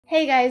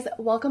Hey guys,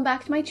 welcome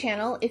back to my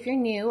channel. If you're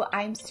new,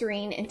 I'm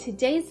Serein, and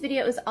today's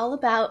video is all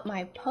about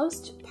my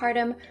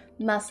postpartum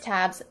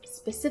must-haves,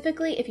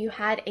 specifically if you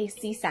had a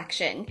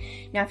C-section.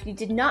 Now, if you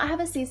did not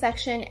have a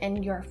C-section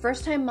and you're a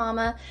first-time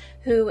mama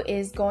who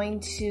is going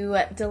to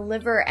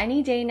deliver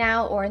any day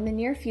now or in the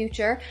near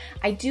future,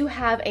 I do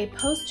have a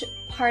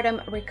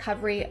postpartum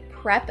recovery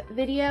prep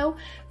video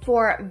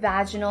for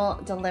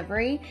vaginal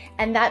delivery,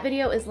 and that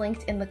video is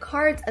linked in the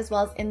cards as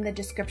well as in the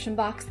description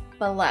box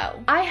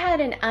below. I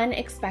had an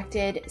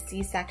unexpected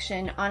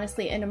C-section,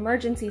 honestly an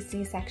emergency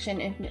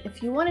C-section, and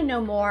if you want to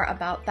know more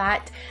about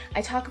that,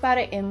 I talk about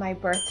it in my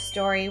birth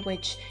story,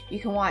 which you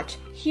can watch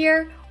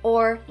here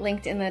or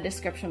linked in the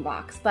description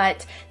box.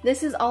 But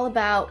this is all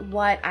about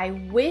what I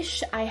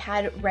wish I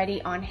had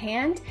ready on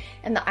hand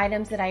and the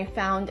items that I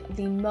found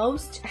the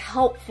most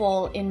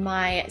helpful in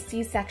my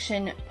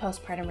C-section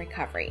postpartum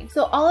recovery.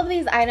 So all of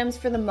these items,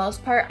 for the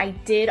most part, I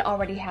did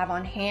already have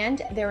on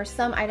hand. There were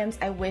some items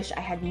I wish I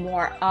had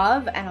more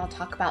of, and I'll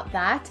talk about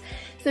that.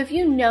 So if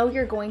you know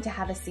you're going to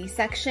have a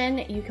C-section,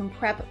 you can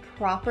prep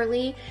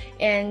properly,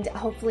 and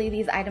hopefully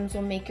these items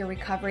will make your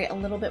recovery a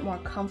little bit more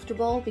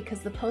comfortable,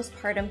 because the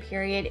postpartum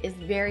period is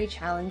very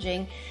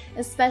challenging,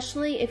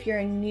 especially if you're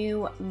a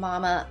new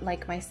mama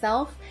like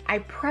myself. I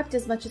prepped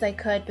as much as I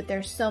could, but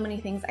there's so many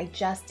things I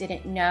just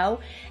didn't know,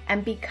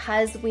 and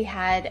because we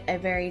had a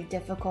very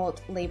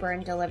difficult labor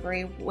and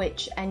delivery,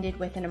 which ended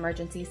with an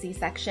emergency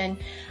C-section,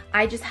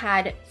 I just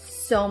had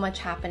so much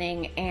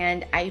happening,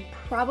 and I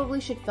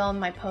probably should film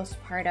my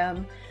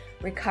postpartum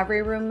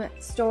recovery room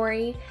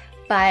story,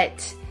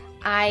 but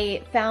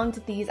I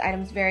found these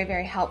items very,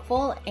 very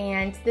helpful,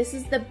 and this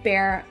is the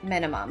bare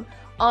minimum.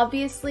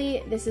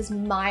 Obviously, this is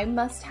my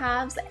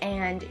must-haves,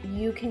 and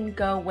you can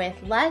go with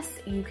less,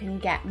 you can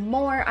get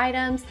more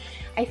items.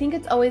 I think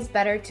it's always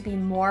better to be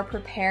more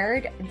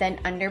prepared than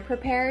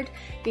underprepared,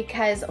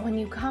 because when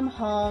you come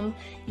home,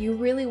 you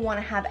really want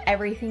to have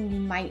everything you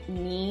might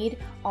need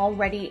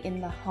already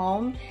in the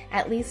home,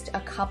 at least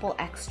a couple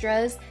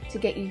extras to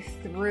get you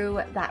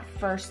through that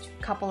first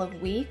couple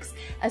of weeks,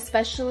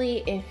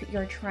 especially if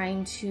you're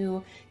trying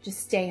to just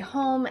stay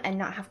home and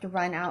not have to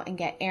run out and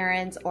get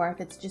errands, or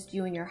if it's just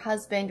you and your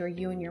husband or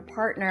you and your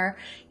partner.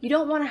 You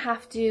don't want to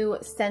have to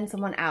send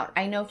someone out.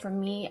 I know for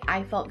me,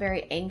 I felt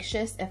very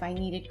anxious if I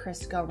needed Chris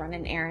to go run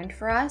an errand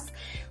for us.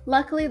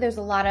 Luckily, there's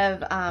a lot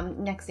of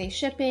next day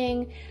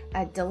shipping,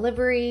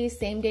 delivery,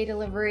 same day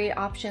delivery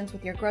options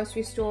with your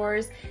grocery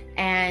stores,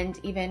 and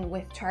even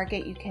with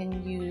Target, you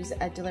can use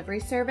a delivery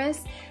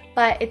service,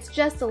 but it's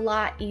just a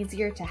lot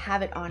easier to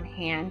have it on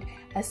hand,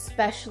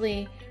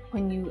 especially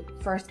when you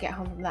first get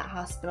home from that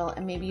hospital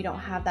and maybe you don't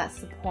have that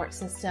support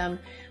system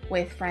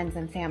with friends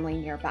and family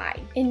nearby.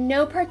 In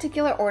no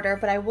particular order,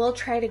 but I will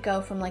try to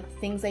go from like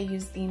things I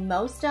use the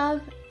most of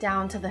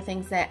down to the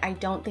things that I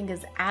don't think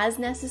is as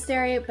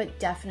necessary, but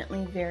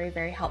definitely very,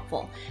 very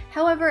helpful.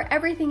 However,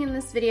 everything in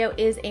this video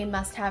is a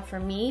must-have for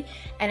me,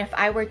 and if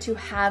I were to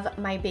have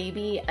my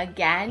baby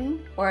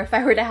again, or if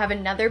I were to have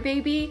another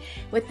baby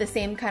with the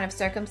same kind of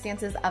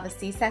circumstances of a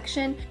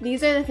C-section,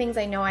 these are the things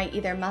I know I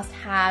either must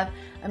have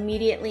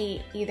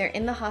immediately, either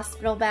in the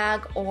hospital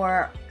bag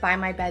or by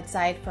my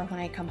bedside for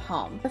when I come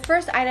home. The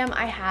first item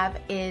I have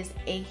is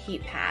a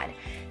heat pad.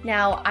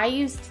 Now, I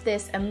used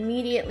this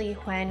immediately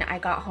when I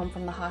got home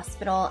from the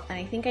hospital, and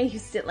I think I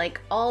used it like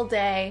all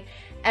day,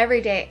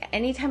 every day.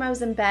 Anytime I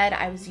was in bed,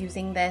 I was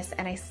using this,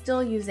 and I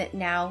still use it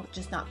now,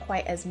 just not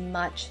quite as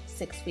much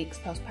 6 weeks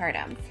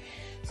postpartum.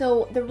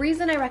 So the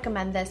reason I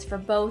recommend this for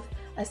both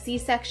a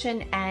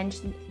C-section and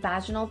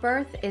vaginal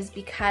birth is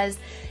because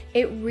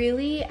it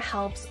really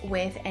helps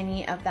with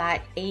any of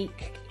that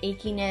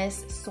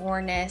achiness,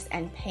 soreness,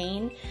 and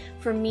pain.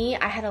 For me,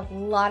 I had a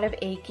lot of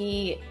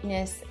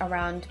achiness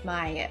around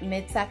my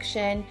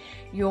midsection.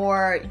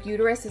 Your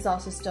uterus is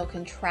also still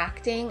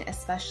contracting,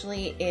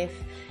 especially if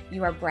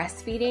you are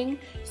breastfeeding.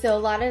 So a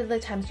lot of the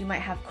times you might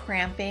have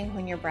cramping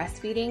when you're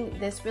breastfeeding.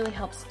 This really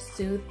helps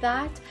soothe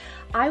that.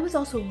 I was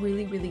also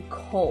really, really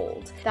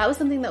cold. That was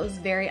something that was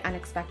very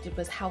unexpected,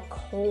 was how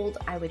cold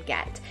I would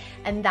get.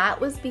 And that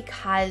was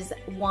because,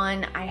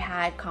 one, I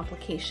had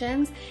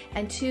complications,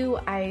 and two,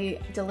 I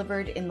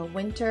delivered in the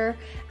winter,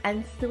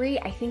 and three,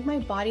 I think my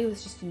body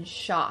was just in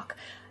shock.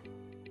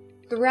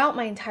 Throughout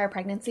my entire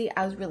pregnancy,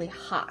 I was really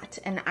hot,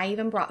 and I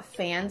even brought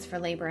fans for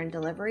labor and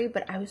delivery,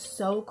 but I was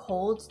so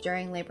cold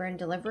during labor and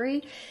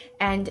delivery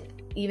and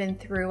even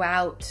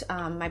throughout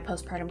my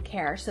postpartum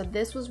care. So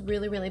this was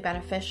really, really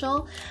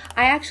beneficial.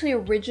 I actually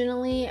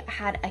originally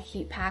had a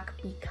heat pack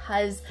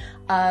because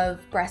of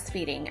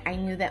breastfeeding. I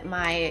knew that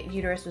my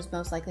uterus was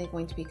most likely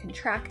going to be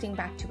contracting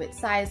back to its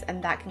size,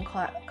 and that can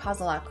cause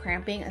a lot of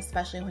cramping,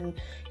 especially when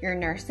you're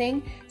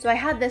nursing. So I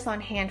had this on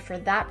hand for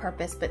that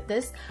purpose, but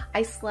this,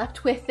 I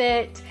slept with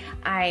it,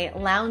 I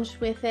lounged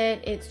with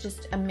it. It's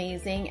just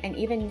amazing. And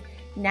even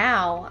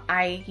now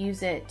I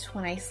use it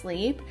when I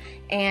sleep,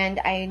 and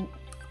I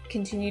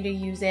continue to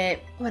use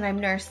it when I'm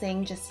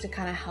nursing just to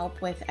kind of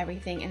help with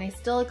everything. And I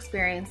still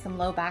experience some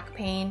low back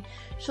pain,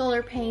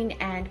 shoulder pain,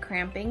 and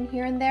cramping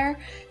here and there.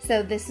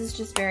 So this is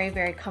just very,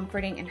 very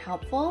comforting and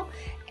helpful.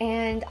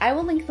 And I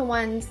will link the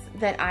ones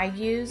that I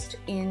used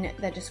in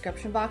the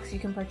description box. You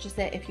can purchase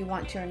it if you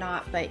want to or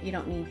not, but you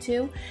don't need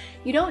to.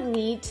 You don't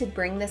need to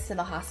bring this to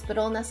the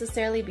hospital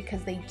necessarily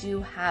because they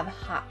do have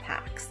hot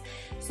packs.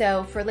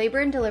 So for labor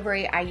and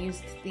delivery, I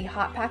used the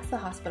hot packs the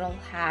hospital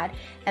had,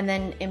 and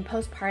then in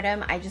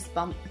postpartum, I just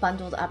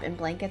bundled up in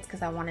blankets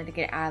because I wanted to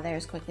get out of there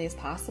as quickly as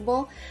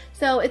possible.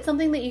 So it's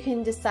something that you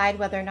can decide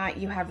whether or not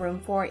you have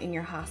room for in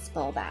your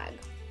hospital bag.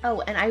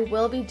 Oh, and I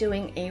will be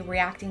doing a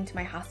reacting to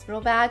my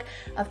hospital bag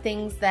of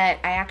things that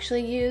I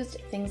actually used,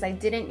 things I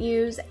didn't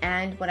use,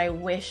 and what I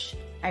wish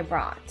I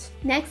brought.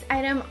 Next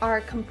item are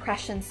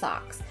compression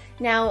socks.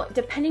 Now,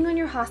 depending on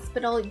your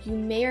hospital, you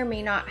may or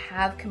may not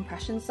have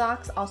compression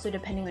socks, also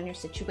depending on your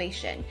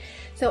situation.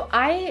 So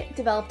I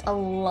developed a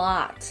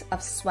lot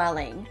of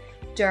swelling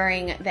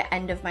during the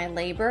end of my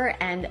labor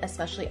and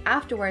especially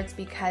afterwards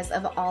because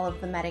of all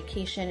of the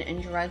medication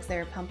and drugs they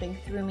were pumping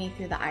through me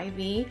through the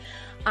IV.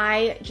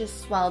 I just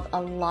swelled a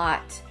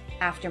lot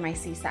after my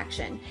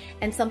C-section.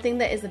 And something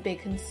that is a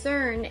big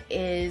concern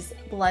is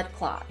blood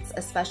clots,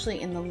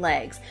 especially in the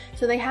legs.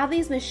 So they have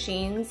these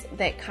machines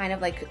that kind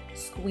of like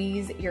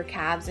squeeze your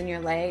calves and your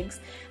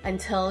legs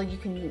until you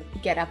can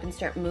get up and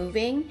start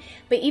moving.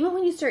 But even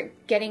when you start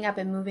getting up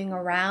and moving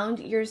around,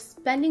 you're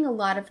spending a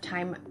lot of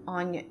time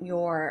on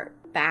your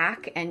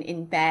back and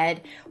in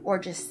bed or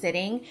just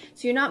sitting,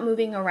 so you're not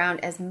moving around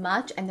as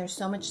much, and there's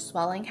so much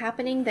swelling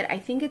happening that I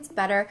think it's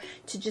better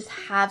to just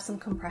have some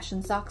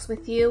compression socks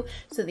with you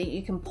so that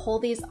you can pull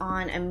these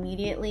on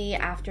immediately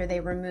after they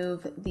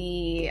remove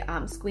the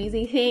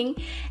squeezy thing.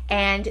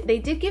 And they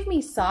did give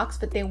me socks,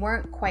 but they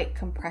weren't quite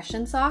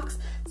compression socks,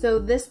 so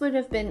this would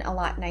have been a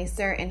lot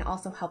nicer and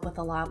also help with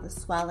a lot of the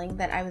swelling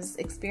that I was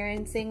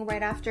experiencing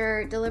right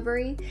after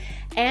delivery.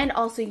 And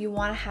also you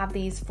want to have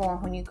these for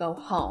when you go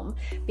home,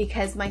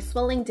 because my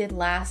swelling did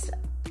last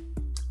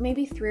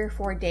maybe 3 or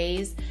 4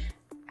 days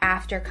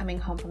after coming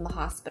home from the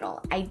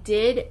hospital. I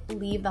did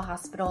leave the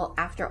hospital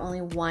after only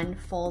 1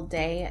 full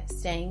day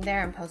staying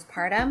there in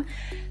postpartum.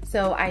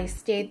 So I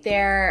stayed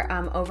there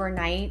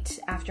overnight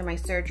after my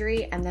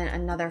surgery and then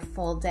another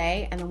full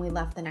day, and then we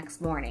left the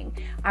next morning.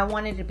 I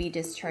wanted to be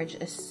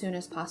discharged as soon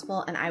as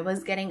possible, and I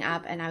was getting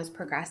up and I was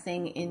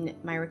progressing in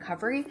my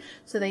recovery,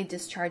 so they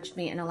discharged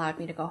me and allowed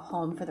me to go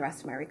home for the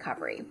rest of my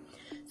recovery.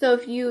 So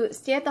if you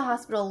stay at the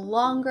hospital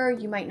longer,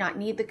 you might not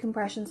need the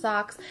compression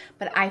socks,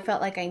 but I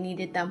felt like I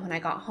needed them when I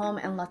got home,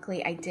 and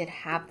luckily I did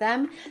have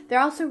them. They're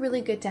also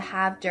really good to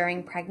have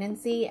during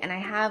pregnancy, and I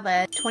have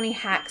a 20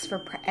 hacks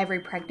for every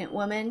pregnant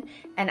woman,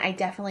 and I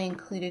definitely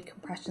included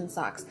compression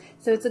socks.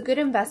 So it's a good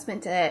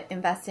investment to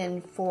invest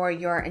in for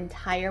your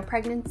entire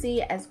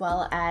pregnancy as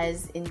well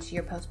as into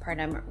your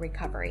postpartum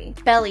recovery.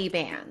 Belly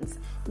bands.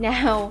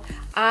 Now,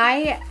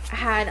 I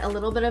had a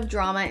little bit of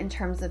drama in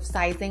terms of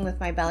sizing with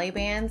my belly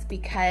bands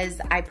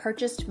because I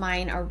purchased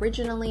mine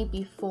originally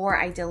before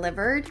I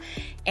delivered,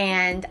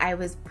 and I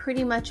was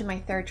pretty much in my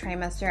 3rd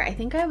trimester. I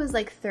think I was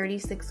like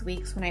 36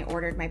 weeks when I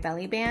ordered my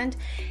belly band,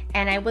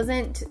 and I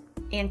wasn't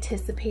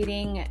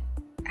anticipating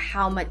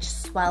how much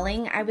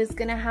swelling I was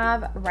gonna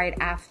have right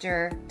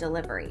after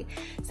delivery.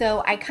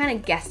 So I kind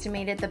of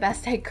guesstimated the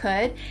best I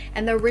could,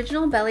 and the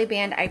original belly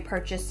band I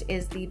purchased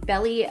is the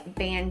Belly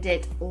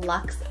Bandit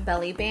Luxe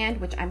Belly Band,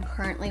 which I'm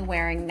currently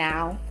wearing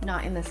now,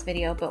 not in this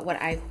video, but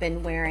what I've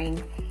been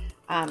wearing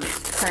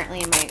currently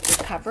in my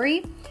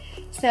recovery.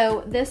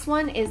 So this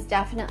one is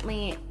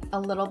definitely a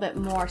little bit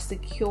more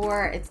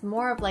secure. It's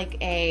more of like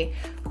a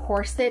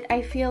corset,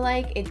 I feel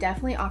like. It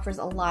definitely offers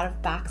a lot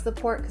of back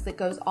support because it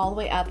goes all the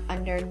way up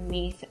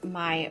underneath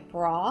my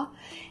bra,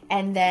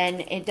 and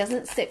then it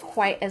doesn't sit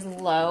quite as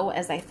low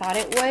as I thought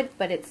it would,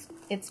 but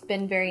it's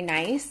been very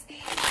nice.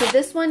 So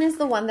this one is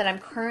the one that I'm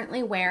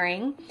currently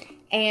wearing,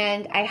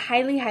 and I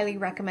highly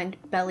recommend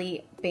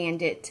Belly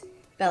Bandit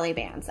belly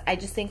bands. I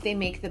just think they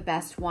make the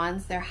best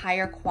ones. They're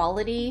higher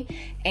quality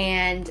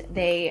and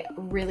they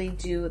really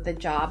do the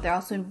job. They're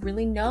also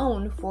really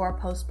known for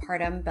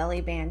postpartum belly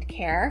band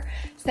care.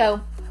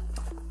 So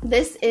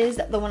this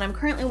is the one I'm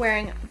currently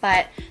wearing,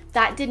 but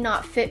that did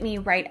not fit me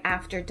right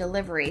after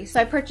delivery. So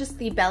I purchased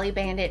the Belly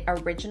Bandit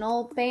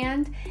original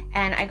band,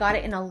 and I got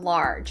it in a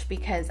large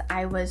because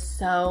I was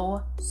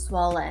so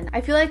swollen.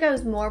 I feel like I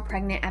was more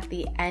pregnant at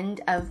the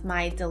end of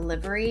my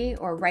delivery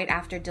or right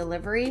after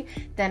delivery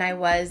than I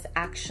was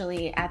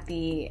actually at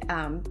the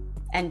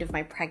end of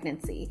my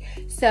pregnancy.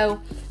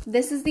 So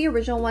this is the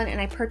original one, and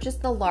I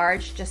purchased the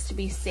large just to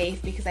be safe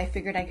because I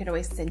figured I could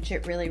always cinch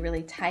it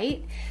really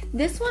tight.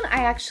 This one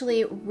I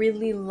actually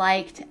really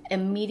liked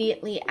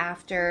immediately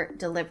after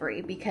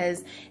delivery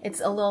because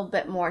it's a little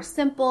bit more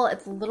simple,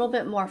 it's a little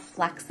bit more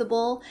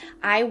flexible.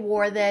 I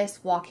wore this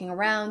walking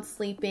around,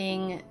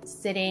 sleeping,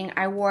 sitting.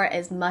 I wore it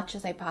as much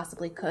as I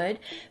possibly could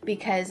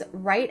because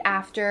right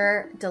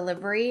after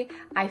delivery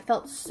I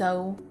felt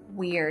so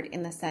weird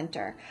in the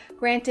center.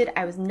 Granted,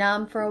 I was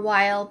numb for a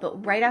while,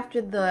 but right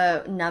after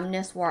the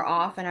numbness wore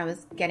off and I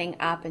was getting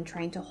up and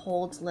trying to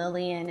hold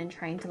Lillian and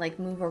trying to like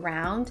move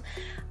around,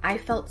 I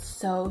felt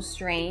so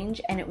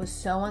strange and it was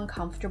so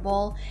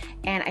uncomfortable,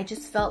 and I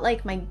just felt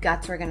like my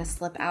guts were gonna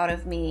slip out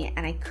of me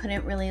and I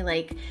couldn't really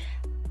like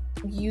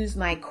use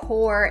my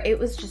core. It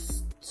was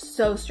just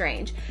so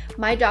strange.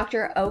 My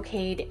doctor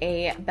okayed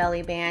a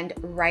belly band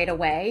right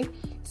away,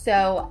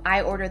 so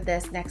I ordered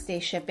this next day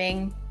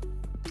shipping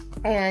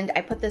and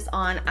I put this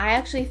on. I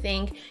actually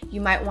think you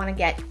might want to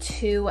get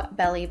 2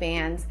 belly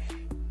bands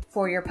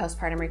for your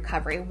postpartum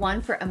recovery.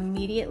 One for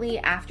immediately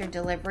after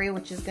delivery,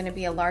 which is going to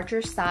be a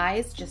larger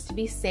size just to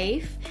be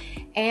safe,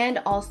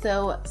 and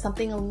also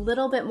something a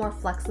little bit more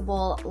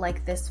flexible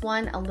like this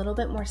one, a little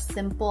bit more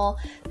simple.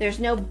 There's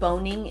no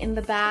boning in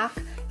the back,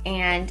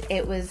 and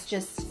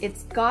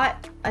it's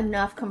got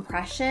enough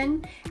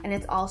compression and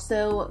it's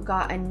also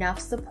got enough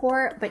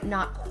support, but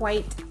not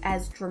quite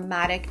as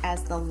dramatic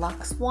as the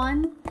Luxe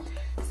one.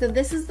 So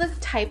this is the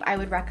type I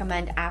would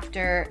recommend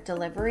after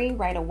delivery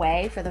right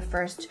away for the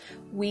first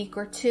week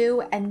or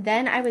 2, and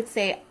then I would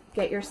say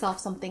get yourself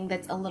something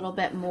that's a little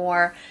bit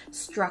more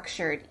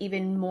structured,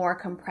 even more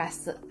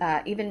compressed,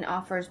 even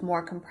offers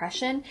more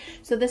compression.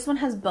 So this one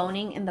has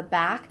boning in the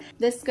back.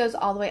 This goes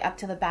all the way up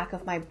to the back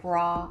of my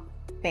bra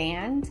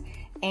band,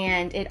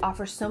 and it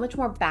offers so much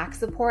more back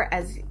support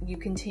as you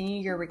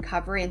continue your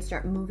recovery and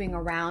start moving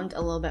around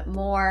a little bit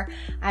more.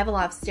 I have a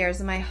lot of stairs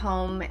in my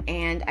home,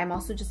 and I'm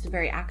also just a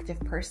very active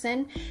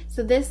person.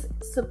 So this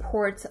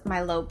supports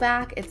my low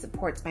back, it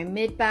supports my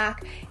mid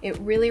back. It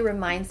really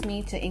reminds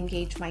me to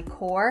engage my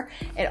core.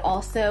 It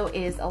also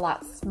is a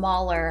lot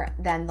smaller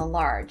than the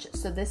large.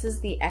 So this is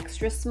the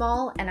extra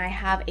small, and I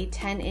have a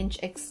 10-inch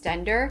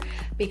extender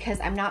because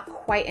I'm not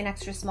quite an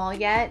extra small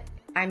yet.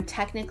 I'm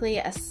technically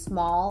a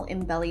small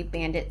in Belly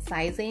Bandit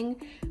sizing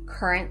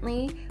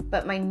currently,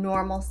 but my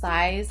normal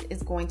size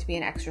is going to be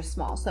an extra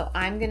small. So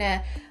I'm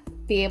gonna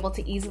be able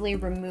to easily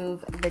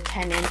remove the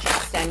 10-inch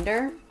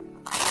extender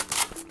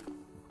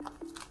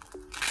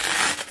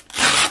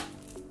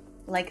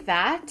like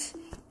that,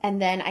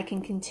 and then I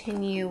can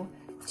continue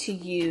to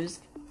use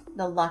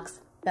the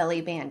Luxe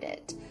Belly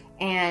Bandit.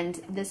 And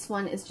this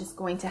one is just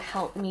going to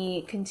help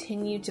me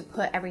continue to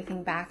put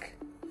everything back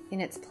in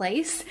its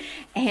place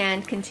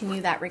and continue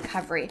that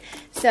recovery.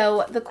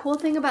 So the cool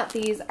thing about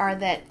these are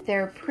that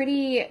they're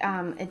pretty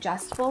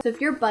adjustable. So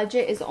if your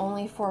budget is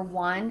only for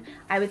one,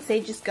 I would say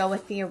just go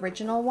with the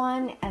original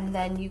one, and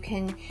then you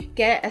can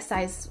get a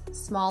size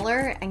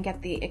smaller and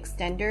get the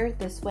extender.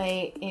 This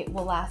way it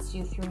will last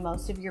you through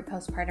most of your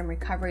postpartum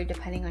recovery,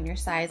 depending on your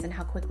size and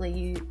how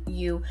quickly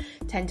you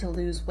tend to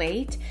lose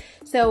weight.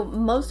 So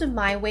most of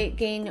my weight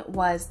gain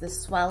was the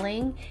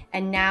swelling,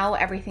 and now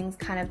everything's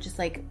kind of just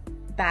like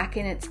back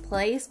in its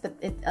place, but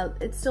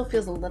it still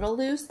feels a little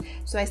loose.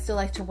 So I still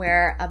like to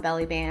wear a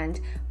belly band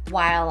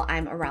while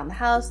I'm around the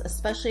house,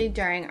 especially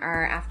during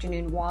our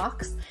afternoon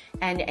walks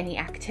and any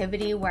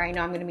activity where I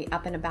know I'm going to be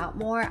up and about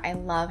more. I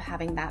love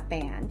having that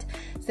band.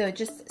 So it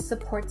just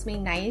supports me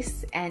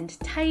nice and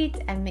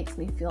tight and makes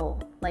me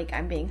feel like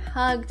I'm being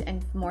hugged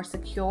and more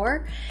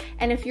secure.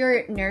 And if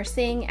you're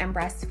nursing and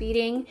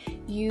breastfeeding,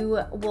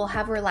 you will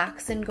have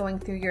relaxin going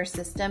through your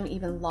system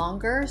even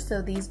longer.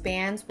 So these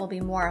bands will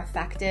be more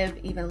effective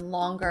even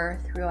longer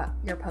throughout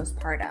your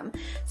postpartum.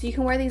 So you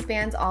can wear these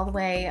bands all the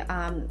way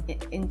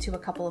into a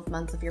couple of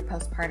months of your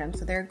postpartum.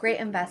 So they're a great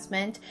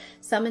investment.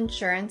 Some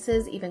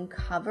insurances even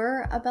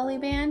cover a belly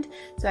band,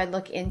 so I'd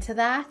look into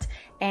that,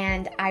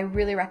 and I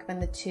really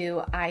recommend the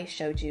 2 I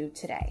showed you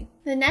today.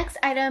 The next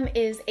item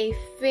is a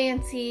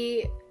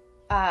fancy,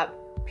 I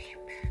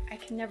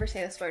can never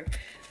say this word,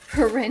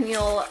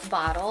 perennial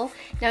bottle.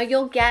 Now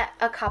you'll get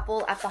a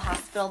couple at the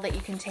hospital that you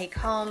can take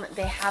home.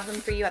 They have them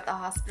for you at the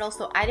hospital.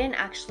 So I didn't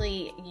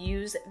actually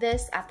use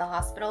this at the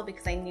hospital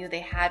because I knew they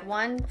had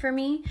one for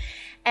me,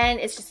 and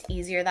it's just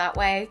easier that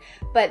way.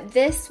 But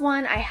this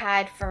one I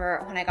had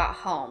for when I got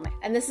home,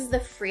 and this is the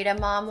Frida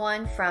Mom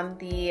one from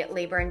the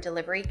labor and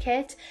delivery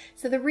kit.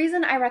 So the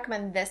reason I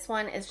recommend this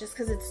one is just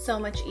because it's so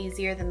much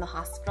easier than the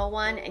hospital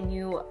one, and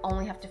you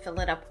only have to fill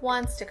it up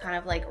once to kind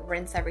of like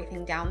rinse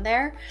everything down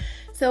there.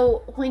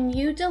 So when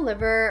you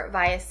deliver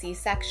via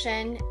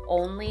C-section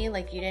only,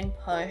 like you didn't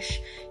push,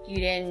 you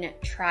didn't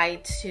try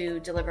to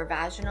deliver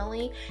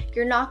vaginally,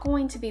 you're not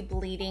going to be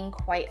bleeding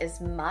quite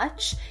as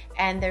much,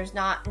 and there's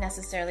not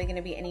necessarily going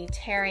to be any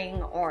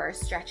tearing or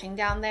stretching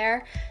down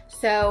there.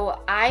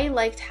 So I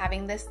liked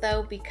having this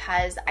though,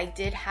 because I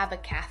did have a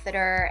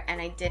catheter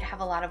and I did have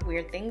a lot of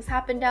weird things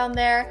happen down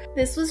there.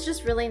 This was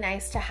just really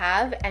nice to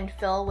have and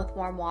fill with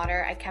warm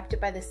water. I kept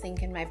it by the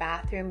sink in my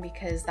bathroom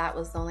because that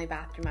was the only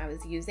bathroom I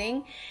was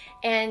using.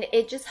 And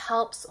it just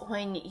helps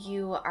when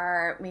you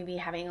are maybe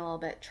having a little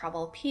bit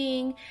trouble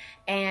peeing,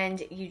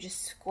 and you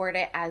just squirt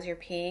it as you're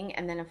peeing,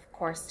 and then of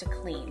course to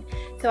clean.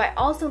 So I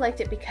also liked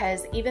it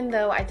because even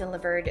though I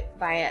delivered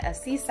via a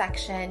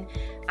C-section,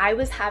 I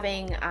was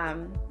having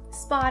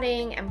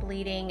spotting and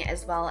bleeding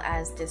as well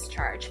as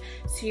discharge.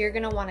 So you're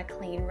gonna wanna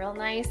clean real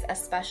nice,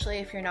 especially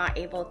if you're not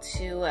able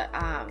to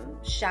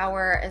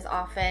shower as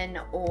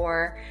often,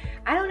 or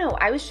I don't know,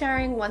 I was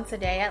showering once a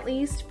day at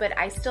least, but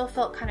I still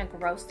felt kind of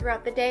gross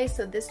throughout the day.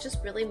 So this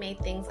just really made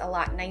things a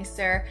lot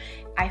nicer.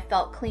 I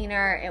felt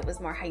cleaner, it was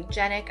more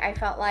hygienic, I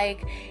felt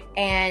like,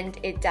 and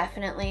it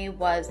definitely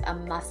was a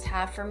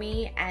must-have for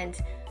me. And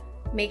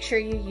make sure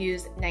you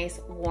use nice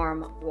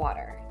warm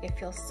water. It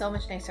feels so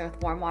much nicer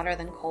with warm water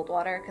than cold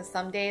water, because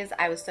some days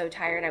I was so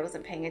tired I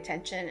wasn't paying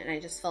attention and I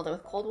just filled it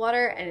with cold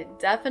water, and it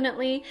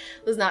definitely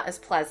was not as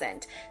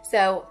pleasant.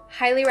 So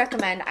highly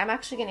recommend. I'm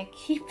actually gonna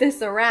keep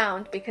this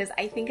around because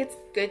I think it's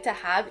good to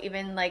have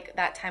even like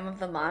that time of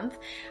the month.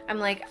 I'm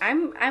like,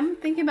 I'm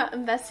thinking about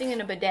investing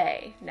in a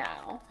bidet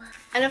now.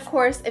 And of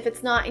course, if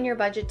it's not in your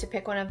budget to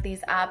pick one of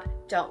these up,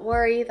 don't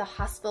worry, the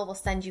hospital will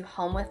send you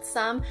home with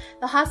some.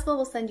 The hospital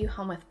will send you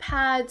home with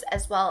pads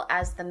as well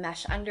as the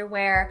mesh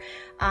underwear.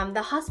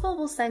 The hospital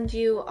will send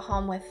you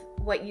home with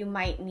what you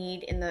might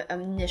need in the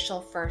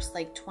initial first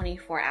like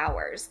 24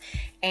 hours.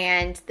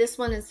 And this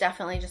one is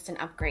definitely just an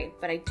upgrade,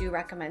 but I do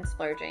recommend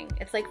splurging.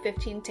 It's like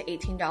 $15 to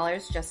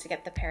 $18 just to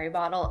get the peri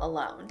bottle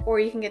alone. Or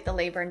you can get the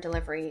labor and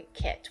delivery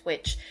kit,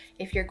 which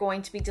if you're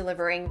going to be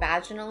delivering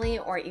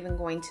vaginally or even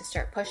going to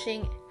start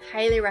pushing,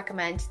 highly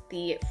recommend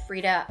the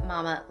Frida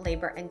Mama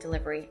labor and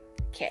delivery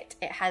kit.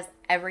 It has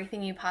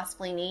everything you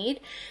possibly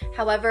need.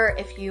 However,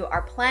 if you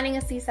are planning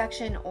a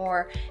C-section,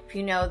 or if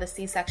you know the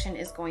C-section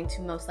is going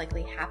to most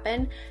likely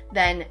happen,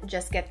 then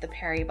just get the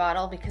peri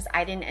bottle, because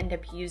I didn't end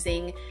up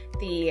using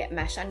the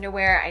mesh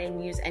underwear. I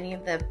didn't use any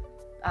of the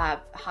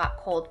hot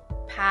cold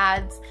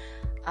pads.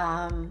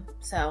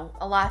 So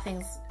a lot of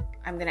things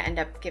I'm gonna end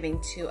up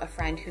giving to a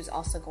friend who's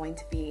also going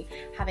to be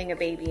having a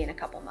baby in a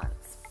couple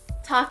months.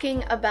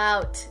 Talking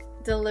about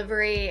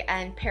delivery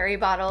and peri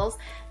bottles,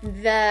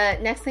 the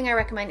next thing I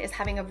recommend is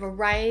having a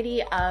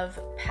variety of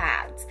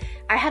pads.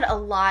 I had a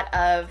lot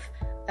of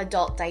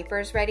adult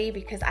diapers ready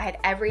because I had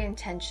every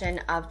intention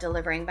of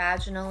delivering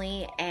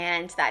vaginally,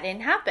 and that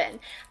didn't happen.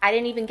 I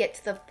didn't even get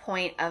to the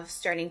point of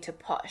starting to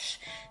push.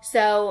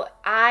 So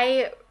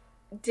I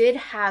did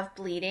have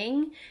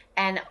bleeding,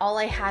 and all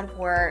I had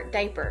were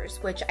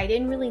diapers, which I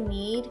didn't really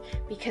need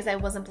because I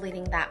wasn't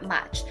bleeding that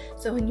much.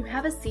 So when you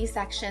have a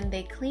C-section,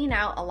 they clean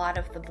out a lot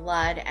of the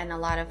blood and a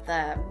lot of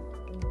the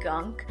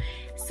gunk.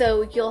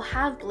 So you'll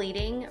have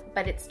bleeding,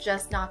 but it's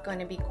just not going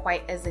to be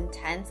quite as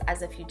intense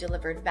as if you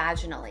delivered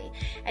vaginally.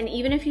 And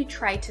even if you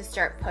tried to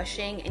start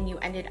pushing and you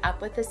ended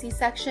up with a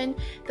C-section,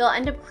 they'll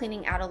end up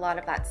cleaning out a lot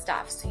of that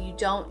stuff. So you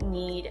don't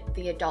need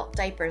the adult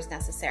diapers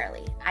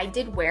necessarily. I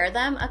did wear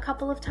them a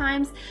couple of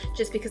times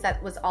just because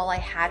that was all I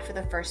had for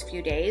the first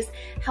few days.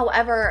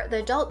 However, the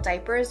adult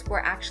diapers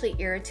were actually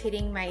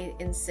irritating my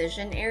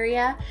incision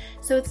area.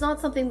 So it's not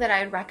something that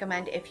I'd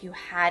recommend if you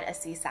had a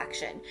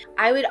C-section.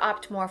 I would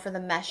opt more for the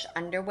mesh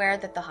underwear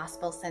that the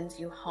hospital sends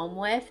you home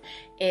with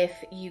if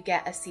you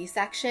get a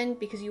C-section,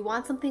 because you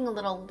want something a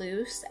little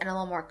loose and a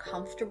little more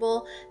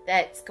comfortable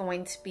that's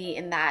going to be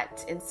in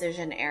that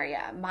incision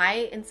area.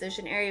 My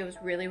incision area was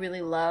really,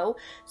 really low,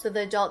 so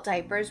the adult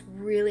diapers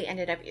really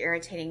ended up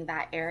irritating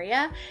that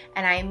area,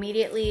 and I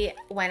immediately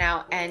went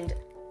out and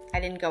I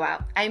didn't go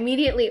out. I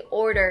immediately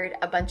ordered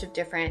a bunch of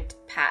different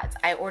pads.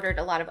 I ordered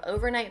a lot of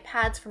overnight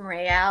pads from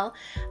Real,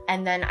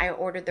 and then I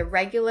ordered the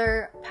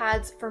regular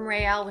pads from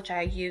Real, which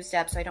I used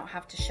up, so I don't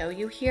have to show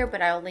you here,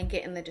 but I'll link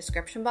it in the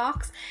description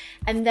box.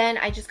 And then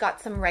I just got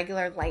some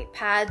regular light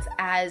pads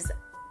as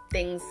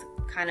things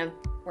kind of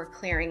were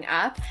clearing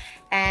up,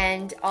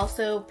 and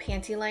also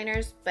panty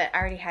liners, but I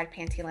already had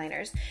panty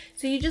liners.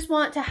 So you just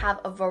want to have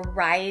a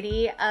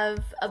variety of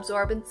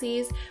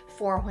absorbencies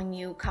for when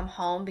you come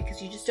home,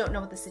 because you just don't know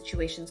what the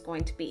situation's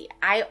going to be.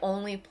 I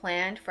only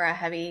planned for a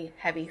heavy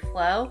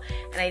flow,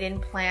 and I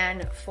didn't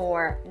plan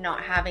for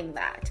not having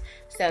that.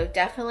 So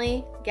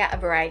definitely get a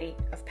variety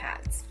of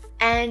pads.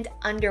 And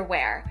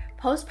underwear.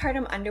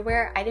 Postpartum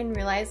underwear, I didn't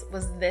realize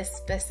was this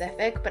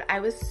specific, but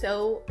I was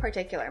so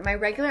particular. My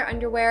regular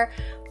underwear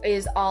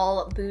is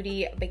all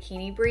booty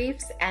bikini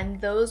briefs, and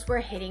those were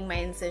hitting my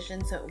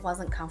incision, so it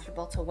wasn't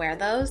comfortable to wear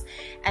those.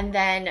 And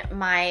then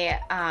my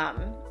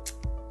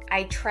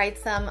I tried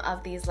some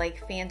of these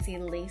like fancy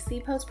lacy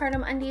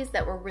postpartum undies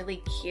that were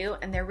really cute,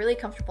 and they're really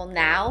comfortable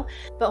now,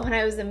 but when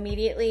I was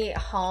immediately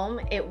home,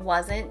 it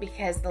wasn't,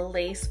 because the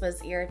lace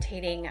was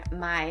irritating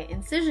my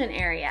incision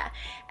area.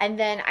 And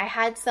then I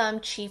had some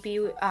cheapy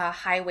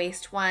high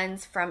waist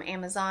ones from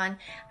Amazon.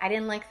 I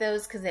didn't like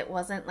those because it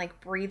wasn't like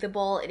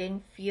breathable, it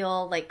didn't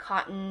feel like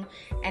cotton,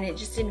 and it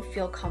just didn't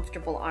feel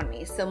comfortable on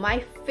me. So my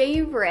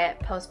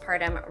favorite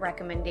postpartum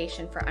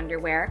recommendation for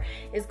underwear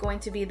is going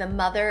to be the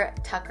Mother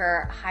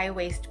Tucker high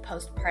waist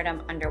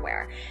postpartum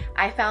underwear.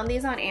 I found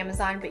these on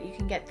Amazon, but you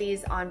can get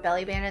these on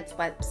Belly Bandit's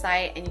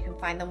website, and you can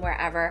find them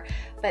wherever.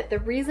 But the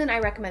reason I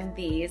recommend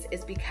these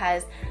is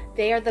because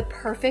they are the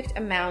perfect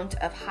amount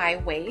of high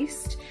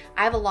waist.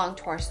 I have a long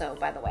torso,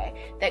 by the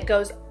way, that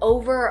goes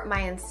over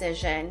my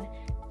incision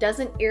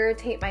doesn't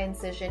irritate my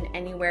incision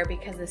anywhere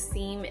because the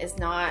seam is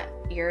not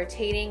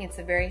irritating. It's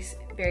a very,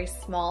 very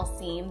small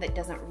seam that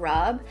doesn't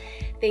rub.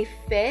 They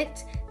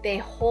fit, they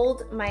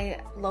hold my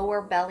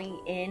lower belly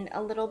in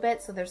a little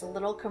bit, so there's a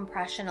little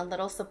compression, a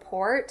little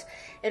support.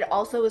 It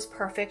also is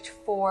perfect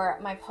for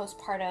my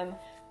postpartum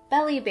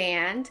belly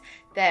band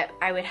that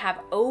I would have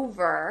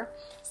over,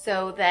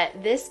 so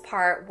that this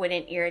part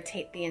wouldn't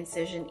irritate the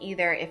incision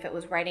either if it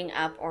was riding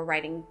up or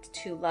riding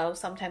too low.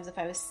 Sometimes if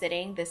I was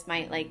sitting, this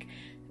might like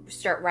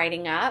start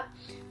riding up.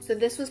 So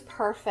this was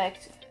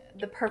perfect,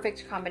 the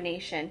perfect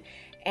combination.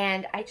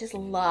 And I just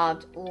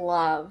loved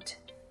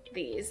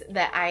these,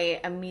 that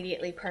I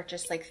immediately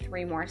purchased like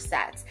 3 more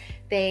sets.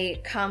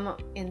 They come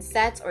in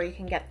sets or you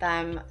can get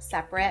them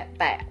separate,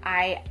 but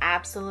I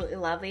absolutely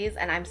love these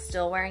and I'm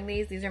still wearing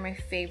these. These are my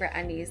favorite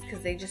undies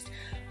because they just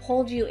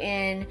hold you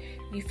in.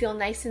 You feel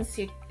nice and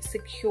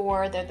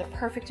secure. They're the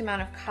perfect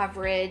amount of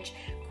coverage,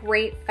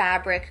 great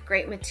fabric,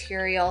 great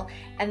material.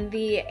 And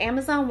the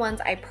Amazon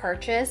ones I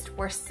purchased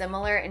were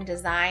similar in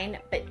design,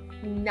 but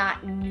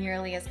not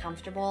nearly as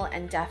comfortable,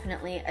 and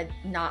definitely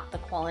not the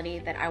quality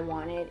that I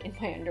wanted in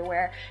my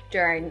underwear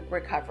during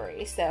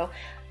recovery. So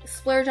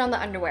splurge on the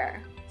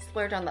underwear.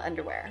 Splurge on the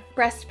underwear.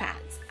 Breast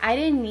pads. I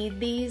didn't need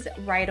these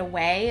right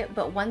away,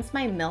 but once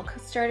my milk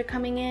started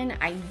coming in,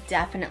 I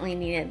definitely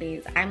needed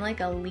these. I'm like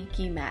a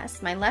leaky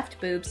mess. My left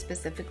boob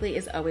specifically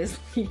is always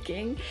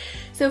leaking.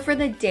 So for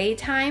the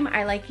daytime,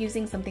 I like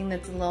using something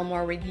that's a little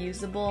more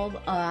reusable,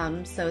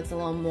 so it's a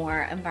little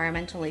more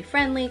environmentally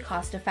friendly,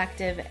 cost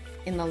effective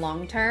in the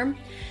long term.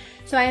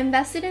 So I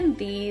invested in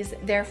these.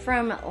 They're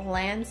from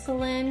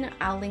Lancelin.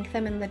 I'll link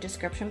them in the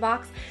description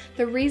box.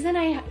 The reason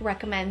I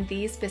recommend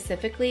these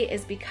specifically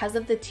is because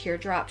of the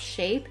teardrop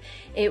shape.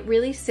 It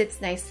really sits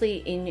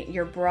nicely in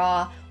your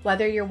bra,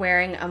 whether you're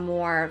wearing a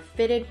more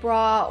fitted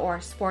bra or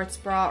a sports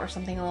bra or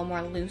something a little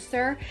more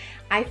looser.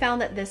 I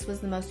found that this was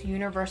the most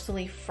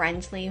universally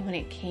friendly when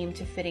it came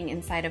to fitting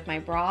inside of my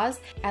bras.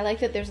 I like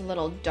that there's a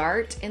little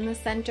dart in the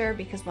center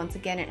because once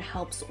again, it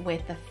helps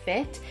with the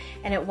fit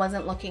and it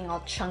wasn't looking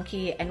all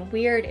chunky and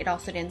weird. It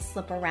also didn't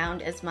slip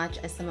around as much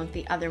as some of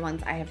the other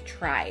ones I have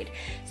tried.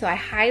 So I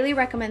highly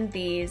recommend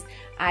these.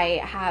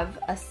 I have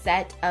a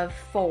set of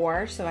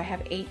 4, so I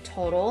have 8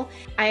 total.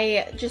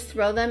 I just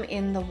throw them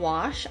in the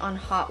wash on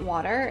hot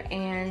water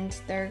and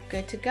they're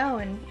good to go,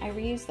 and I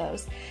reuse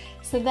those.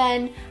 So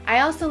then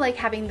I also like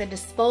having the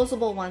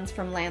disposable ones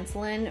from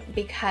Lancelin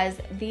because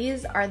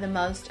these are the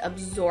most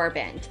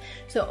absorbent.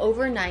 So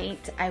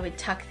overnight I would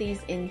tuck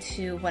these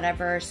into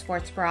whatever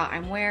sports bra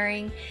I'm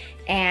wearing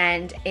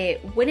and it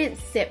wouldn't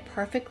sit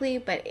perfectly,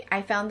 but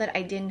I found that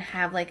I didn't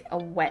have like a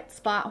wet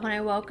spot when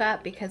I woke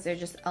up because they're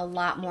just a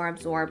lot more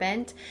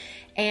absorbent.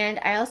 And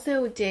I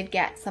also did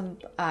get some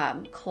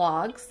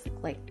clogs,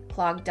 like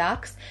clog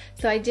ducts,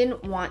 so I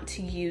didn't want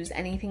to use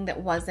anything that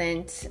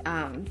wasn't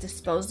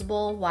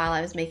disposable while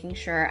I was making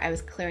sure I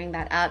was clearing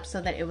that up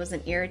so that it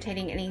wasn't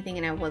irritating anything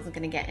and I wasn't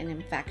going to get an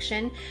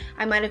infection.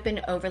 I might have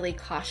been overly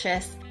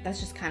cautious. That's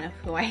just kind of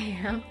who I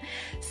am.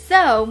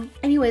 So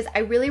anyways, I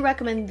really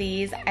recommend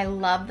these. I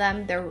love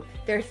them.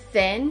 They're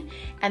thin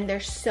and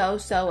they're so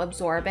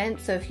absorbent.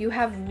 So if you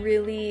have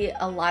really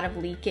a lot of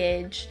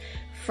leakage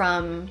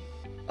from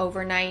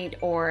overnight,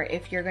 or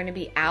if you're going to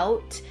be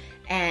out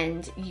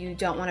and you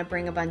don't want to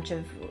bring a bunch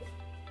of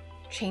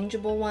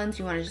changeable ones,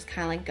 you want to just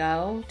kind of like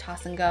go,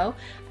 toss and go,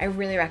 I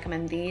really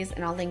recommend these,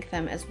 and I'll link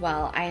them as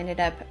well. I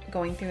ended up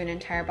going through an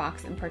entire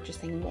box and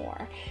purchasing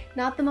more.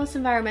 Not the most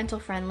environmental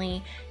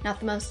friendly, not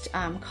the most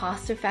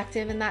cost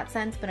effective in that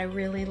sense, but I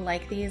really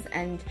like these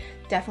and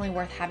definitely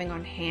worth having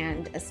on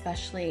hand,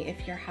 especially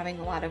if you're having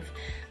a lot of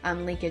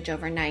leakage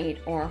overnight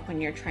or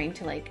when you're trying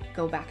to like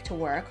go back to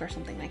work or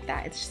something like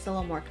that. It's just a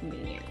little more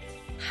convenient.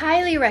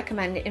 Highly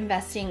recommend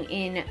investing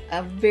in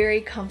a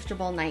very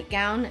comfortable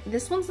nightgown.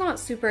 This one's not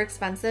super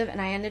expensive and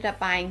I ended up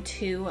buying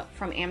 2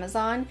 from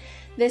Amazon.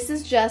 This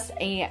is just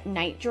a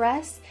night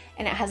dress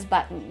and it has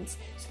buttons.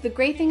 So the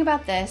great thing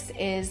about this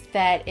is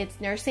that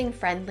it's nursing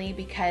friendly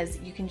because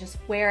you can just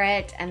wear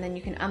it and then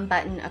you can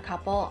unbutton a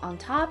couple on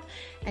top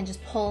and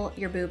just pull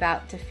your boob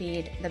out to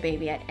feed the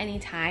baby at any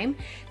time.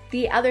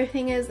 The other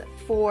thing is,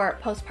 for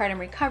postpartum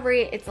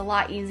recovery, it's a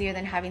lot easier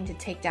than having to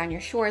take down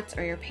your shorts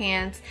or your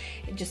pants.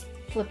 Just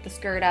flip the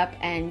skirt up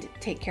and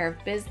take care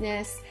of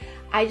business.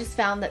 I just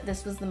found that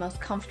this was the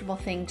most comfortable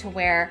thing to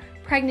wear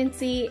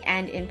pregnancy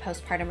and in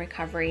postpartum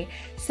recovery.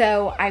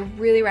 So I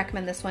really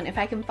recommend this one. If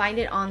I can find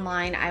it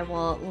online, I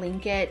will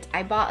link it.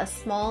 I bought a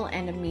small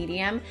and a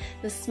medium.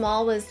 The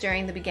small was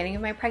during the beginning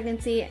of my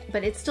pregnancy,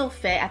 but it still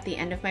fit at the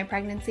end of my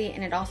pregnancy,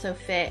 and it also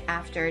fit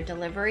after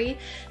delivery.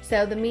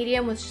 So the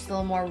medium was just a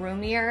little more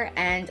roomier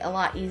and a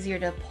lot easier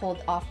to pull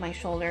off my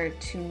shoulder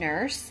to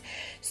nurse.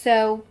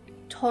 So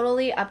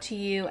totally up to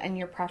you and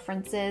your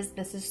preferences.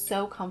 This is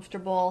so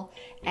comfortable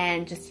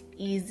and just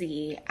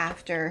easy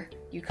after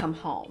you come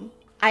home.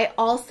 I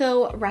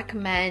also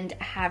recommend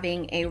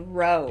having a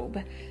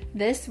robe.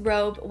 This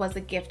robe was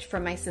a gift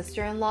from my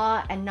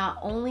sister-in-law, and not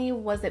only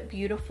was it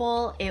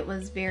beautiful, it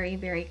was very,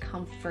 very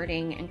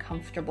comforting and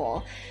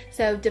comfortable.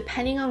 So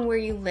depending on where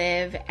you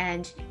live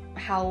and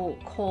how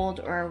cold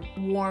or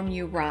warm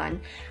you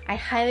run, I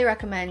highly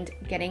recommend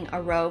getting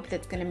a robe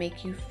that's going to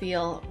make you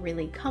feel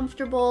really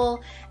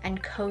comfortable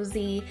and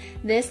cozy.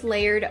 This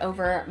layered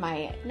over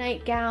my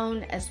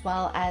nightgown as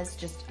well as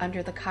just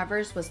under the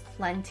covers was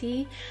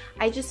plenty.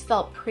 I just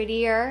felt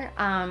prettier.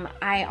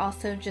 I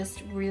also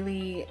just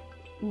really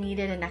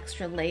needed an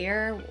extra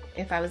layer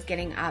if I was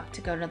getting up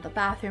to go to the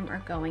bathroom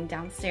or going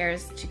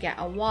downstairs to get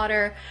a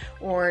water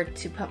or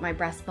to put my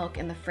breast milk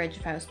in the fridge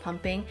if I was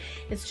pumping.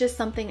 It's just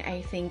something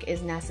I think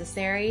is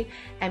necessary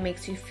and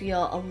makes you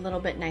feel a little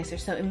bit nicer.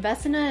 So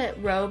invest in a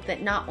robe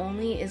that not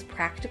only is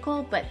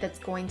practical, but that's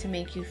going to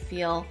make you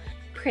feel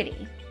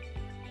pretty.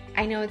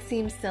 I know it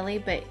seems silly,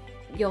 but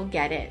you'll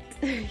get it.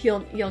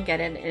 You'll get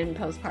it in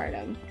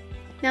postpartum.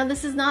 Now,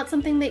 this is not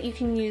something that you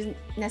can use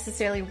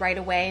necessarily right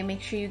away. Make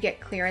sure you get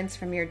clearance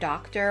from your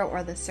doctor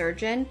or the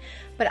surgeon,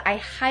 but I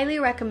highly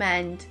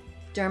recommend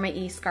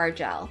Dermae Scar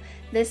Gel.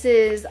 This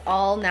is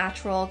all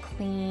natural,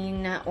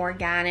 clean,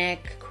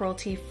 organic,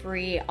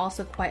 cruelty-free,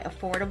 also quite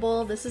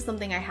affordable. This is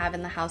something I have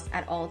in the house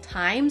at all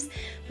times,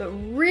 but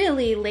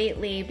really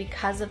lately,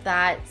 because of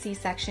that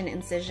C-section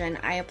incision,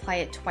 I apply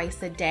it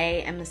twice a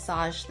day and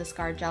massage the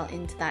Scar Gel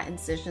into that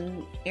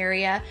incision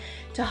area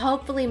to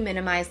hopefully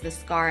minimize the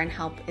scar and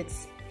help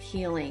its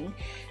healing.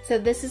 So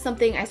this is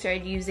something I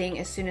started using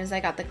as soon as I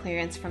got the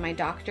clearance from my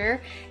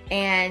doctor,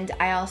 and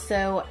I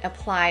also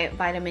apply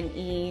vitamin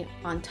E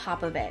on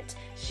top of it.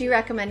 She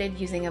recommended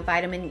using a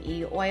vitamin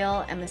E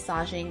oil and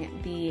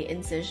massaging the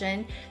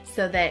incision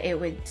so that it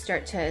would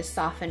start to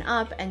soften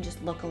up and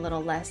just look a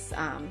little less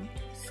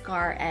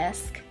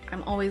scar-esque.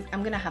 I'm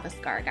gonna have a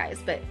scar, guys,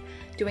 but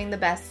doing the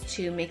best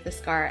to make the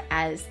scar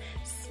as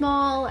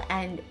small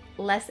and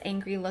less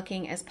angry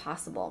looking as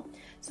possible.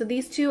 So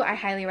these two I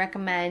highly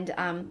recommend.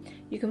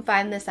 You can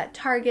find this at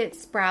Target,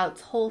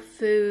 Sprouts, Whole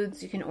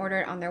Foods. You can order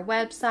it on their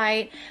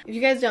website. If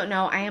you guys don't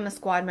know, I am a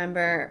squad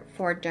member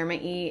for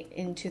Dermae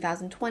in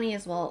 2020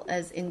 as well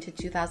as into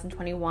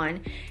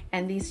 2021,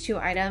 and these two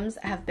items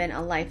have been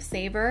a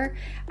lifesaver.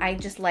 I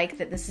just like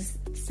that this is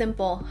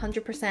simple,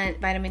 100%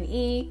 vitamin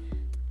E,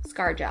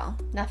 Scar Gel.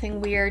 Nothing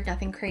weird,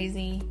 nothing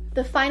crazy.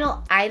 The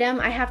final item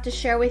I have to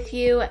share with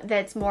you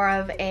that's more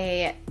of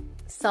a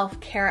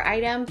self-care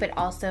item but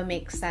also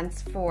makes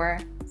sense for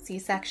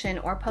C-section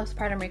or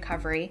postpartum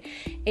recovery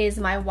is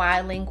my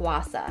wild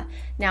linguasa.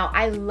 Now,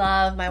 I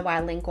love my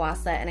wild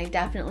linguasa, and I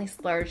definitely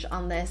splurged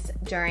on this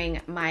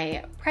during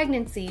my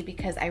pregnancy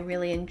because I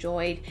really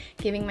enjoyed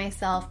giving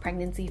myself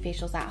pregnancy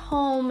facials at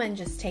home and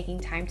just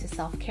taking time to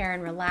self-care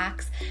and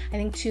relax. I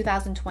think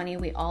 2020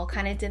 we all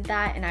kind of did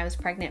that, and I was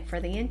pregnant for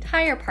the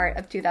entire part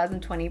of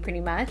 2020 pretty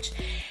much.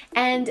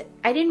 And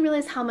I didn't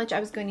realize how much I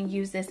was going to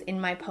use this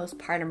in my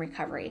postpartum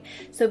recovery.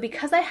 So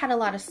because I had a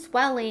lot of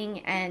swelling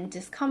and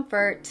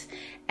discomfort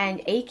and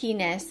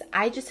achiness,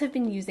 I just have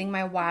been using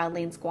my wild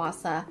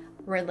linguasa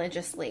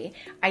religiously.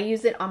 I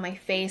use it on my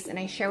face, and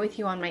I share with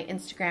you on my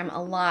Instagram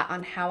a lot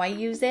on how I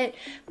use it,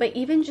 but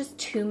even just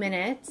 2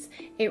 minutes,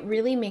 it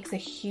really makes a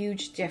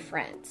huge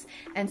difference.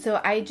 And so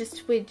I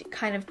just would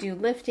kind of do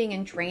lifting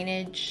and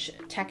drainage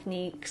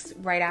techniques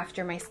right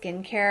after my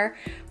skincare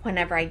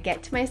whenever I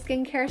get to my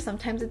skincare.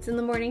 Sometimes it's in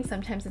the morning,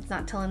 sometimes it's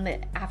not till in the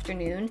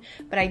afternoon,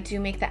 but I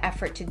do make the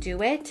effort to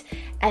do it.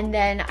 And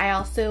then I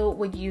also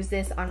would use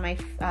this on my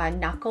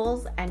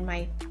knuckles and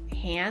my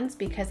hands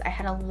because I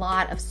had a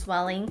lot of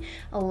swelling,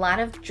 a lot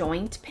of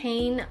joint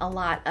pain, a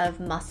lot of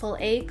muscle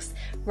aches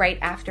right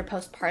after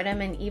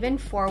postpartum, and even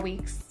 4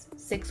 weeks,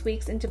 6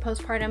 weeks into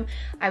postpartum,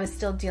 I was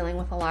still dealing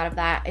with a lot of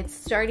that. It's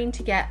starting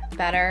to get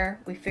better.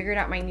 We figured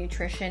out my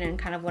nutrition and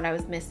kind of what I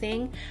was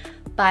missing.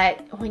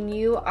 But when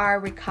you are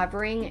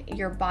recovering,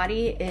 your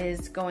body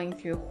is going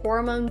through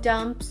hormone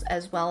dumps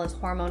as well as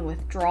hormone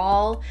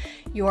withdrawal.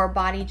 Your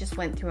body just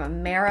went through a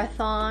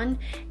marathon.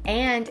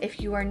 And if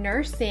you are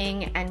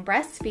nursing and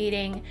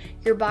breastfeeding,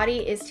 your body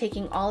is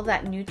taking all of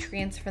that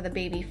nutrients for the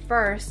baby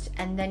first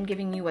and then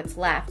giving you what's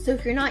left. So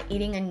if you're not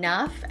eating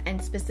enough,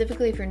 and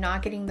specifically if you're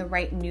not getting the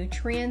right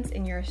nutrients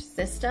in your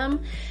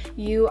system,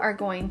 you are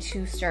going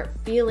to start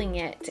feeling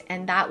it.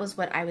 And that was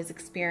what I was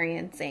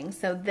experiencing.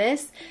 So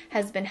this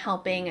has been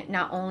helping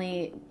not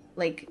only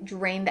like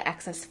drain the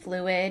excess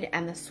fluid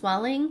and the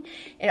swelling,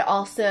 it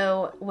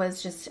also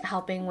was just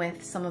helping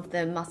with some of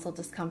the muscle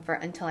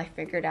discomfort until I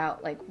figured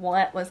out like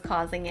what was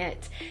causing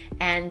it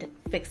and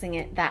fixing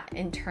it that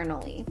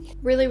internally.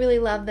 Really, really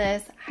love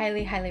this.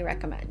 Highly, highly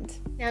recommend.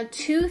 Now,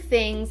 2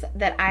 things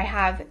that I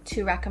have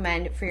to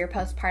recommend for your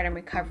postpartum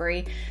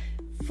recovery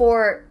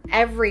for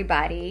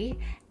everybody,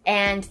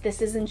 and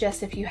this isn't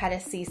just if you had a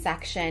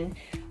C-section,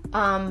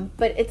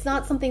 but it's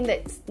not something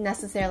that's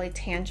necessarily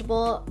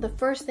tangible. The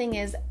first thing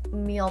is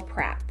meal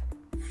prep.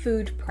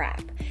 food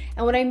prep.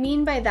 And what I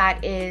mean by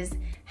that is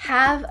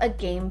have a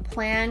game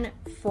plan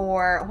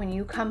for when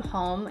you come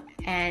home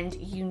and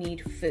you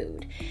need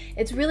food.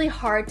 It's really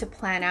hard to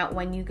plan out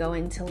when you go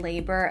into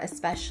labor,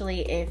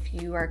 especially if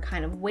you are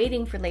kind of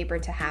waiting for labor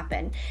to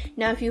happen.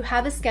 Now, if you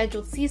have a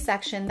scheduled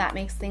C-section, that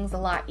makes things a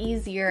lot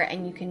easier,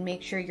 and you can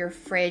make sure your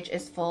fridge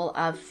is full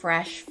of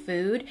fresh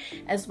food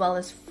as well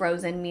as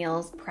frozen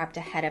meals prepped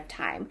ahead of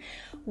time.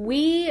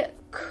 We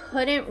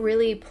couldn't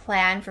really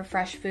plan for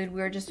fresh food. We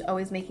were just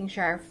always making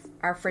sure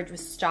our fridge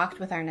was stocked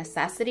with our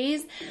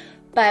necessities,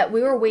 but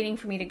we were waiting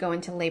for me to go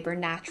into labor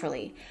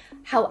naturally.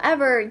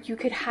 However, you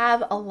could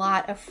have a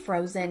lot of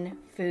frozen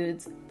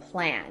foods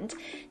planned.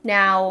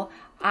 Now,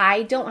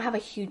 I don't have a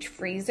huge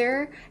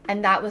freezer,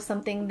 and that was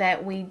something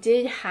that we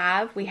did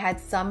have. We had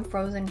some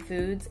frozen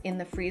foods in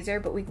the freezer,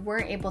 but we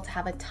weren't able to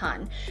have a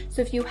ton.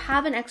 So if you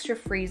have an extra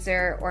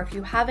freezer, or if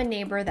you have a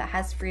neighbor that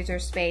has freezer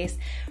space,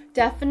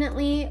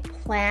 definitely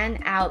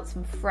plan out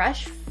some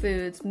fresh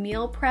foods,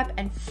 meal prep,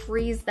 and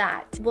freeze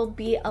that. It will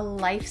be a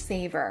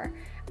lifesaver.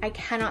 I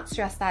cannot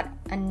stress that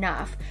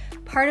enough.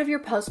 Part of your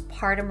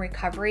postpartum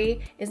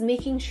recovery is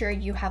making sure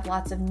you have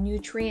lots of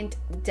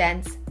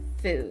nutrient-dense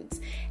foods,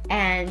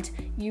 and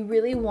you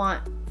really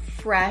want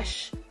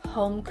fresh,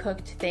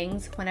 home-cooked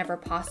things whenever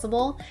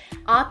possible.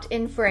 Opt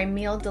in for a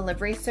meal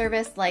delivery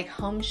service like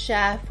Home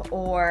Chef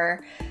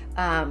or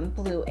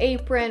Blue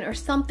Apron or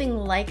something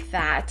like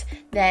that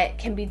that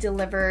can be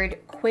delivered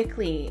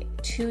quickly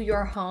to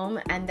your home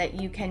and that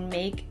you can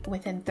make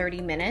within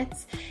 30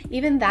 minutes.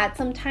 Even that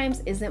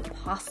sometimes isn't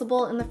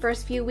possible in the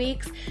first few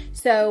weeks.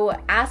 So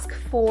ask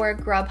for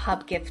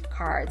Grubhub gift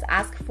cards,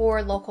 ask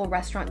for local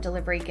restaurant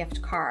delivery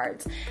gift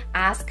cards,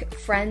 ask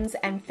friends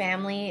and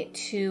family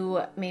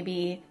to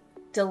maybe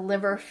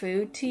deliver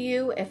food to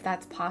you if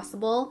that's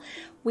possible.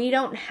 We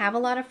don't have a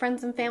lot of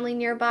friends and family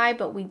nearby,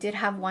 but we did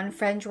have one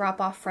friend drop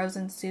off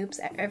frozen soups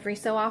every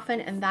so often,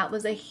 and that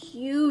was a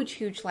huge,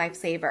 huge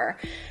lifesaver.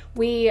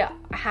 We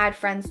had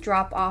friends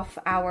drop off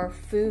our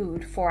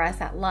food for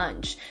us at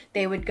lunch.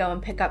 They would go and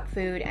pick up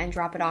food and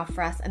drop it off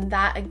for us, and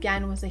that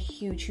again was a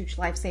huge, huge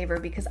lifesaver,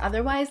 because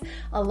otherwise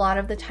a lot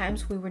of the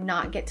times we would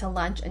not get to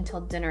lunch until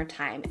dinner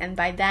time, and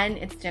by then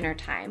it's dinner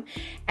time,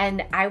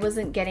 and I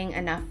wasn't getting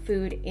enough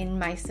food in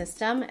my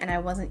system, and I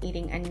wasn't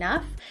eating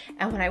enough,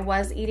 and when I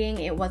was eating,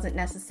 it wasn't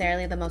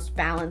necessarily the most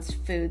balanced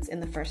foods in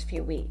the first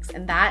few weeks,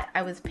 and that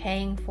I was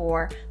paying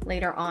for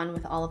later on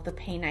with all of the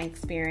pain I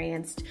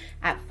experienced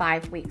at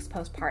 5 weeks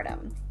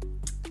postpartum.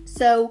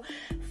 So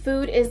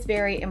food is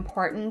very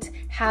important.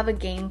 Have a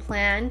game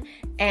plan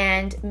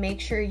and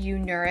make sure you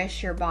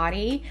nourish your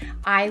body.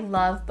 I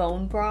love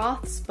bone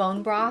broths.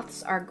 Bone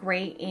broths are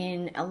great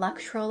in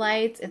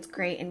electrolytes. It's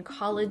great in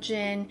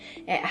collagen.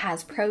 It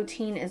has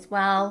protein as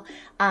well.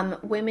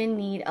 Women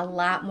need a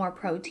lot more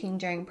protein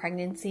during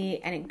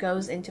pregnancy, and it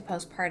goes into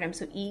postpartum.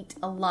 So eat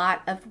a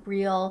lot of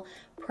real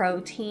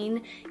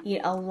protein.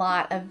 Eat a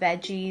lot of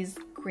veggies,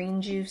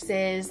 green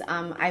juices.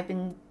 I've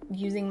been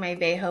using my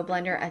Veho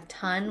blender a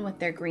ton with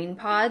their green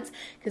pods,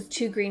 because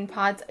 2 green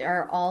pods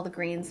are all the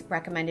greens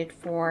recommended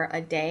for a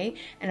day.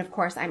 And of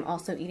course, I'm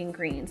also eating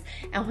greens.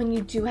 And when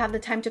you do have the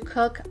time to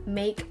cook,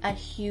 make a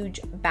huge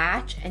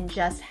batch and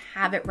just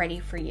have it ready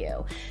for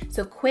you.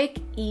 So quick,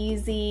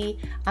 easy,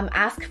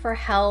 ask for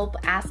help,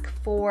 ask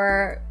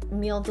for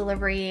meal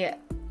delivery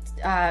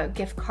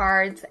gift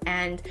cards,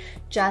 and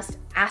just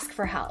ask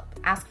for help.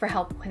 Ask for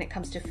help when it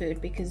comes to food,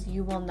 because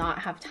you will not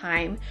have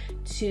time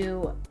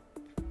to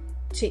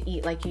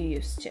eat like you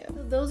used to.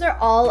 So those are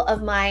all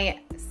of my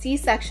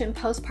C-section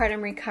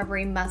postpartum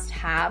recovery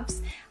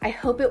must-haves. I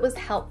hope it was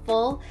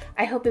helpful.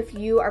 I hope if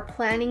you are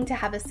planning to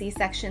have a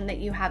C-section that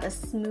you have a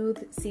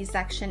smooth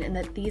C-section, and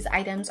that these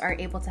items are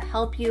able to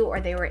help you, or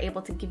they were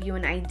able to give you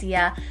an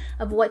idea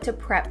of what to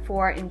prep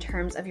for in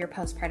terms of your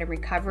postpartum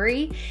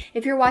recovery.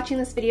 If you're watching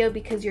this video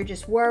because you're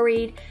just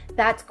worried,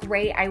 that's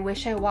great. I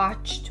wish I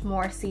watched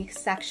more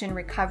C-section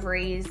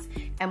recoveries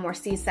and more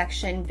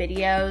C-section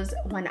videos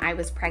when I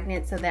was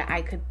pregnant so that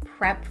I could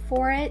prep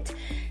for it.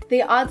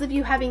 The odds of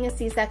you having a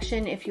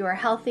C-section, if you are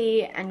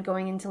healthy and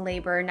going into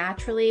labor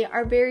naturally,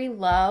 are very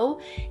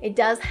low. It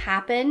does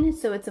happen,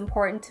 so it's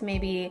important to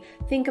maybe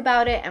think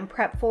about it and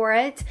prep for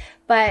it,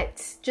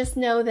 but just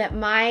know that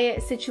my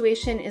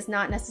situation is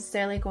not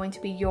necessarily going to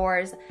be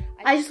yours.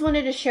 I just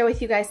wanted to share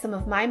with you guys some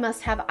of my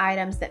must-have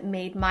items that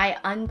made my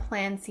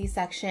unplanned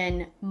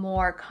C-section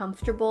more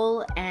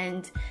comfortable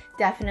and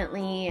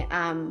definitely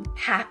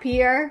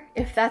happier,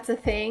 if that's a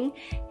thing,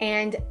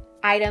 and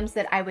items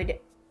that I would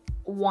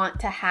want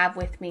to have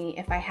with me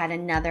if I had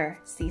another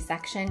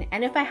C-section.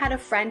 And if I had a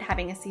friend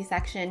having a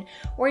C-section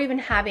or even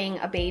having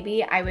a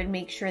baby, I would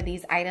make sure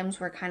these items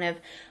were kind of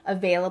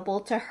available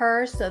to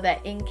her, so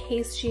that in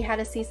case she had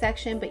a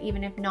C-section, but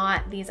even if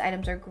not, these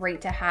items are great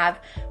to have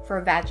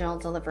for vaginal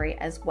delivery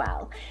as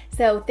well.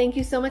 So thank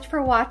you so much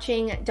for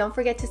watching. Don't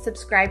forget to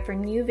subscribe for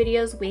new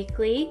videos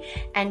weekly,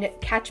 and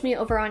catch me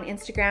over on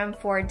Instagram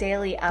for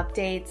daily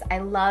updates. I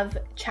love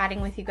chatting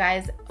with you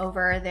guys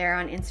over there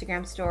on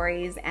Instagram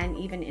stories and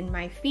even in my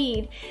my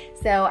feed.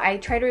 So I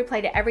try to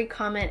reply to every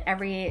comment,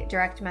 every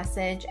direct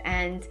message,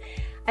 and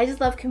I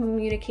just love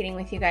communicating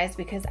with you guys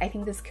because I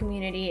think this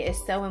community is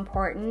so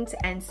important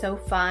and so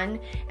fun.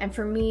 And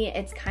for me,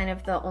 it's kind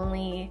of the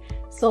only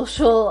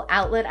social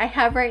outlet I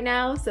have right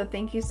now. So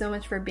thank you so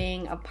much for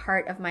being a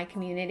part of my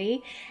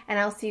community. And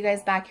I'll see you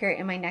guys back here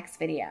in my next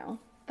video.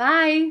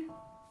 Bye!